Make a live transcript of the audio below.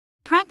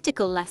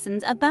Practical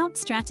lessons about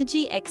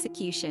strategy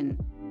execution.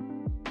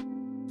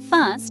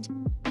 First,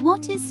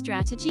 what is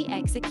strategy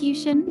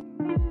execution?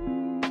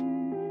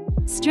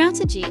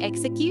 Strategy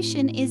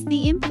execution is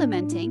the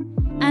implementing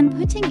and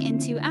putting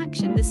into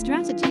action the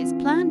strategies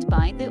planned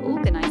by the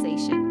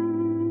organization.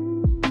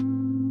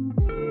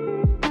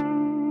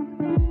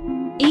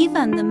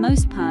 Even the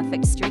most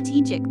perfect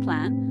strategic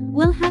plan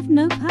will have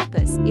no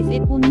purpose if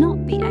it will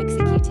not be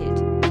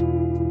executed.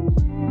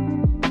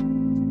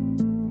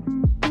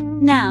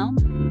 Now,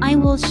 I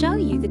will show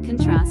you the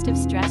contrast of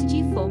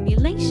strategy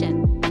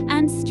formulation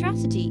and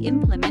strategy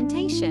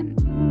implementation.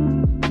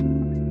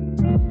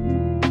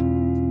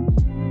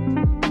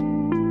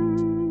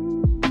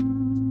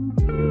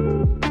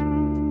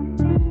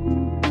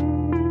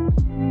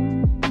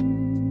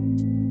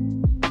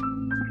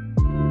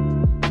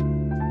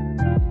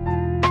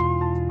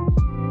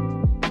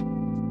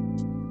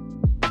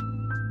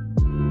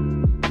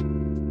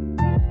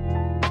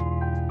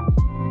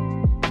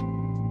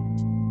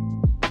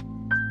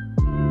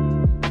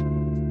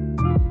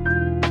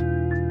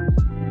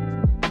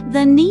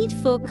 The need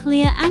for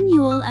clear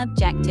annual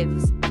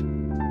objectives.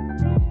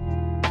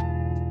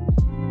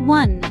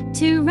 1.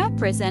 To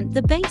represent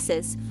the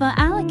basis for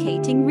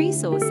allocating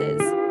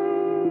resources.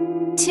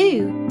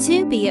 2.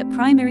 To be a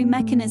primary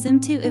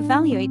mechanism to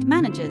evaluate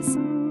managers.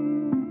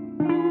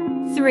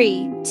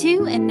 3.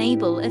 To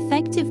enable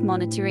effective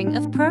monitoring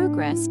of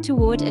progress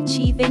toward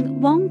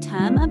achieving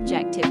long-term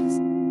objectives.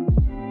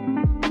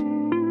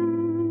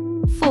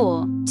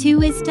 4.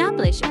 To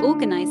establish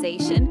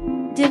organization,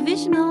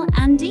 divisional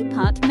and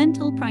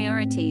departmental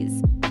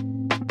priorities.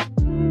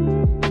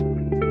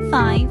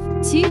 5.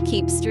 To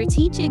keep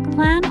strategic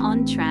plan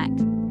on track.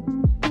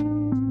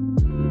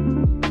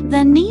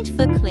 The need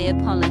for clear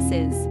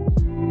policies.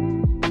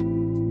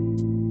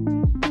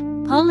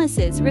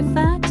 Policies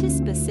refer to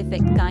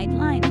specific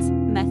guidelines,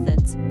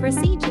 methods,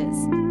 procedures,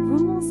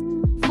 rules,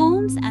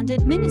 forms and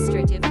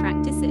administrative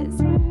practices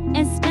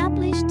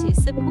established to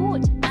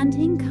support and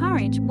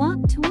encourage work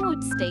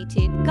towards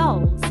stated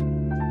goals.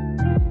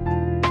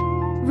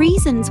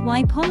 Reasons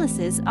why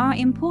policies are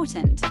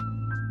important.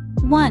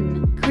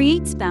 1.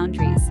 Creates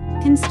boundaries,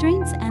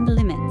 constraints and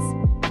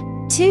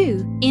limits.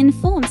 2.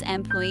 Informs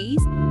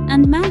employees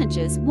and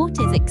managers what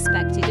is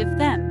expected of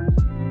them.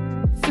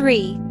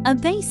 3. A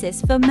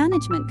basis for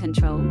management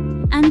control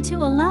and to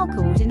allow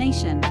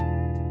coordination.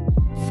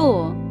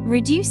 4.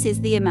 Reduces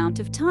the amount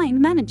of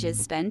time managers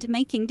spend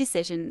making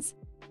decisions.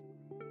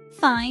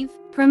 5.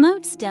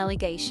 Promotes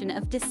delegation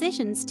of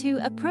decisions to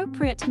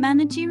appropriate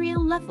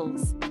managerial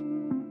levels.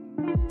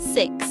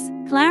 6.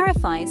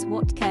 Clarifies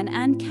what can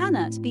and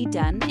cannot be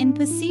done in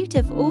pursuit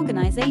of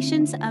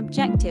organization's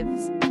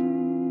objectives.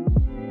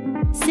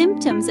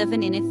 Symptoms of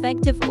an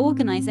ineffective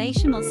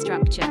organizational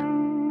structure.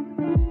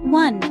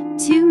 1.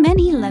 Too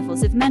many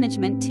levels of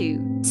management.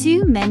 2.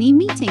 Too many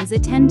meetings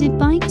attended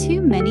by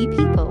too many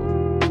people.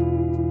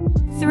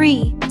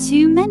 3.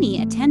 Too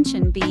many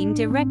attention being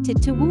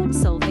directed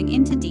towards solving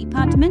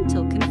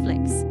interdepartmental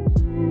conflicts.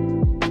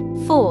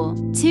 4.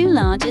 Too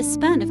large a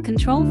span of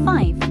control.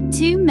 5.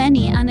 Too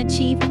many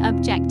unachieved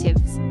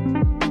objectives.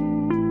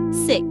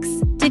 6.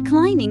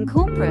 Declining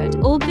corporate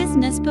or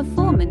business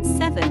performance.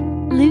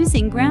 7.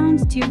 Losing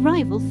ground to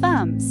rival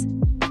firms.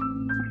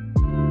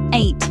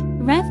 8.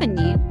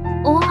 Revenue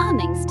or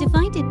earnings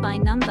divided by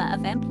number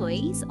of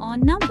employees or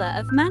number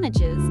of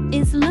managers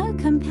is low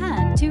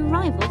compared to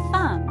rival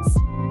firms.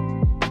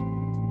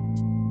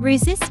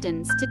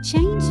 Resistance to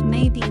change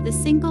may be the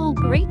single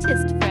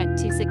greatest threat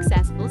to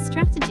successful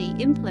strategy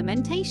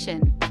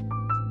implementation.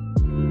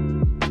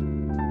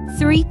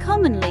 3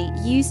 commonly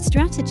used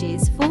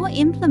strategies for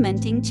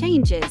implementing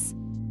changes.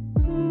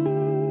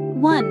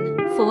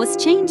 1. Force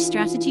change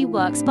strategy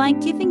works by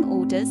giving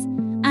orders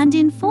and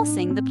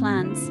enforcing the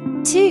plans.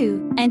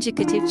 2.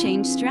 Educative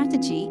change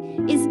strategy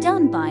is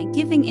done by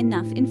giving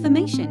enough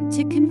information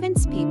to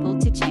convince people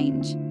to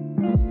change.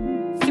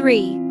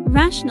 3.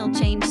 Rational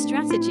change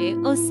strategy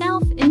or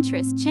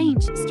self-interest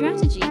change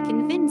strategy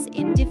convince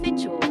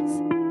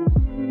individuals.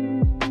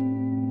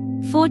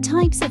 4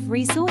 types of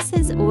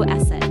resources or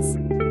assets.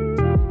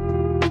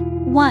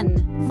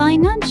 1.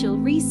 Financial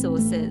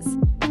resources.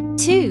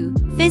 2.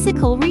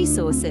 Physical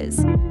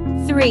resources.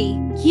 3.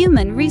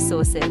 Human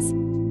resources.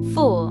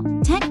 4.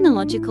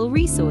 Technological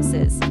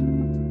resources.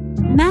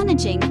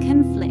 Managing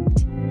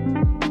conflict.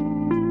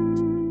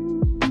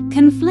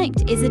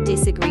 Conflict is a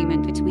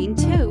disagreement between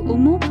 2 or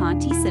more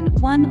parties on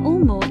 1 or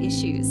more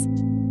issues.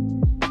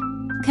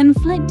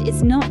 Conflict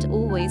is not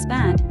always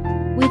bad.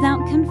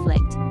 Without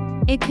conflict,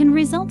 it can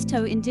result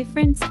to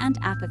indifference and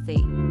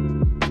apathy.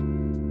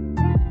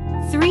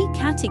 3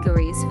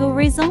 categories for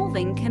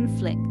resolving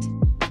conflict.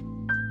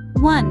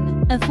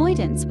 1.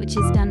 Avoidance, which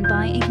is done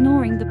by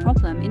ignoring the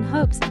problem in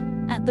hopes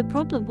that the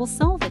problem will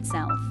solve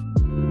itself.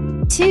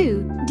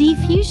 2.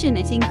 Diffusion,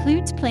 it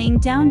includes playing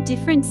down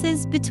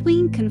differences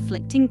between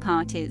conflicting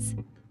parties.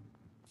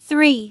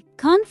 3.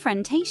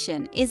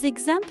 Confrontation is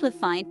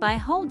exemplified by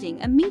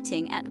holding a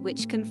meeting at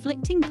which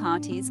conflicting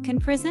parties can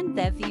present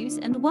their views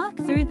and work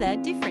through their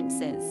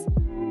differences.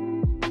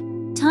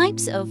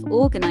 Types of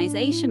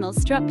organizational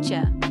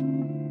structure.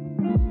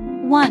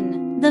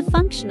 1. The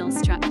functional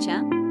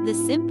structure, the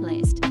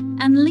simplest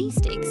and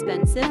least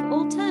expensive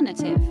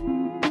alternative.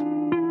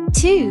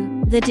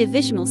 2. The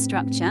divisional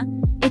structure.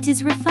 It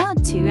is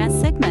referred to as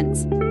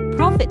segments,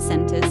 profit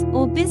centers,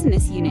 or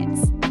business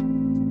units.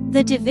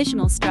 The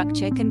divisional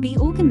structure can be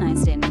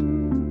organized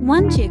in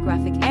 1.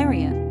 Geographic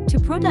area, 2.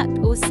 Product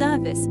or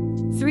service,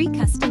 3.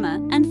 Customer,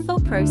 and 4.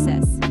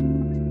 Process.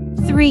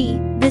 3.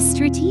 The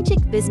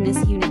strategic business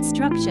unit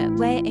structure,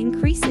 where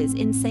increases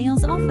in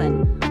sales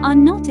often are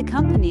not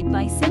accompanied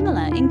by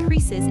similar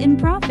increases in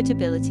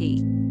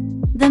profitability.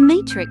 The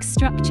matrix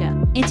structure.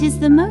 It is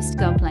the most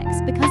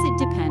complex because it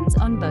depends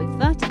on both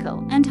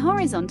vertical and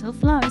horizontal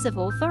flows of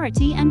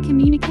authority and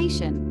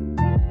communication.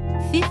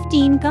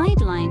 15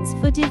 Guidelines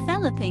for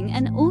developing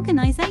an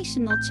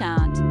organizational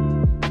chart.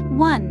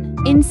 1.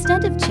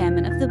 Instead of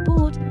chairman of the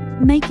board,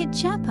 make it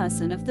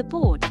chairperson of the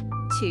board.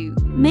 2.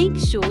 Make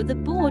sure the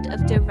board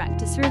of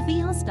directors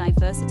reveals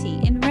diversity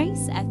in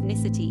race,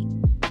 ethnicity,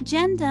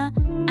 gender,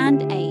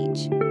 and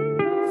age.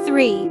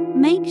 3.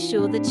 Make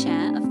sure the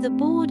chair of the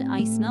board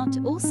is not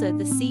also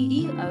the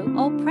CEO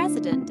or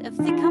president of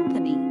the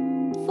company.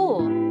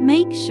 4.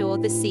 Make sure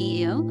the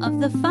CEO of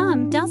the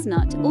firm does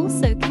not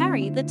also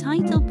carry the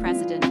title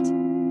president.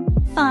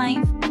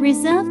 5.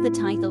 Reserve the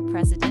title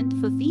president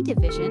for the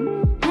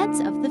division heads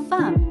of the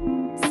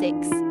firm.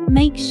 6.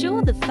 Make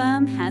sure the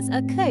firm has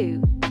a co.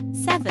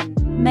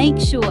 7. Make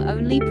sure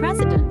only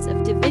presidents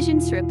of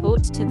divisions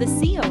report to the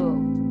COO.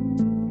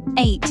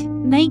 8.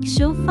 Make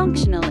sure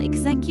functional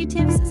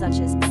executives such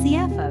as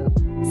CFO,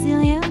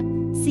 CEO,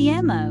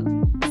 CMO,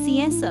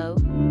 CSO,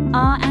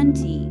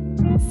 R&D,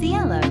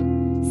 CLO,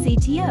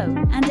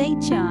 CTO, and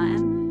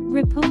HRM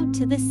report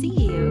to the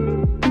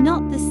CEO,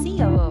 not the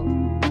COO.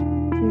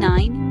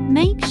 9.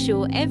 Make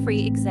sure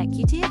every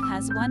executive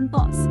has one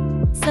boss,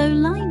 so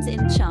lines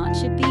in chart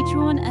should be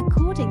drawn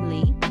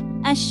accordingly,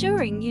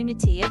 assuring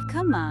unity of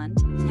command.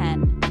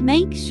 10.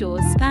 Make sure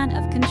span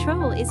of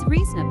control is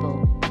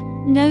reasonable.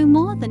 No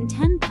more than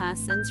 10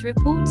 persons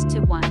report to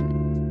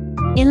one.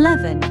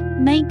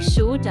 11. Make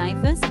sure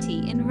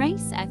diversity in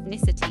race,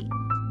 ethnicity,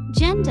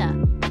 gender,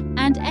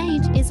 and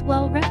age is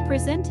well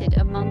represented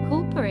among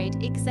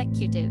corporate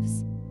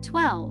executives.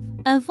 12.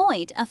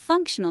 Avoid a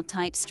functional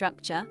type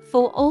structure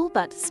for all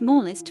but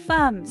smallest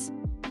firms.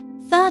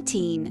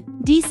 13.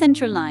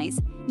 Decentralize,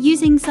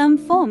 using some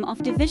form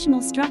of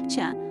divisional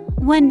structure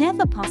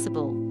whenever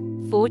possible.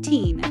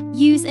 14.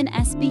 Use an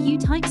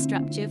SBU type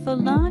structure for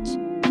large,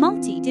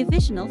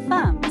 multi-divisional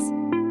firms.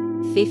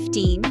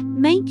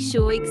 15. Make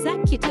sure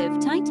executive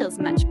titles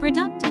match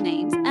product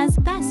names as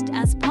best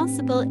as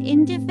possible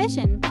in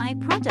division by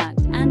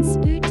product and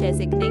SBU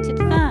designated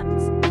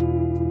firms.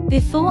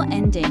 Before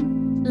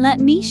ending,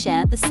 let me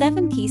share the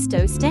 7 keys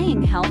to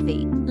staying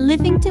healthy,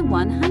 living to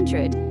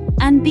 100,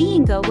 and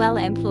being a well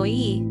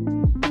employee.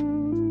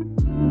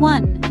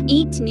 1.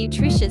 Eat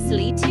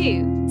nutritiously.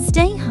 2.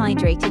 Stay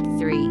hydrated.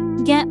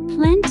 3. Get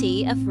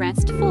plenty of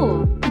rest.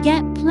 4.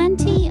 Get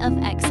plenty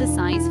of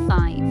exercise.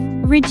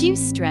 5. Reduce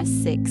stress.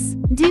 6.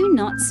 Do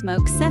not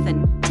smoke.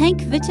 7.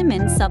 Take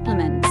vitamin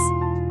supplements.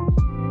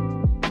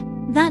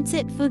 That's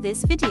it for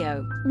this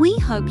video. We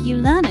hope you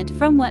learned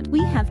from what we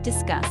have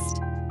discussed.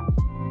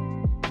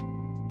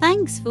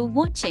 Thanks for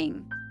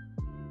watching.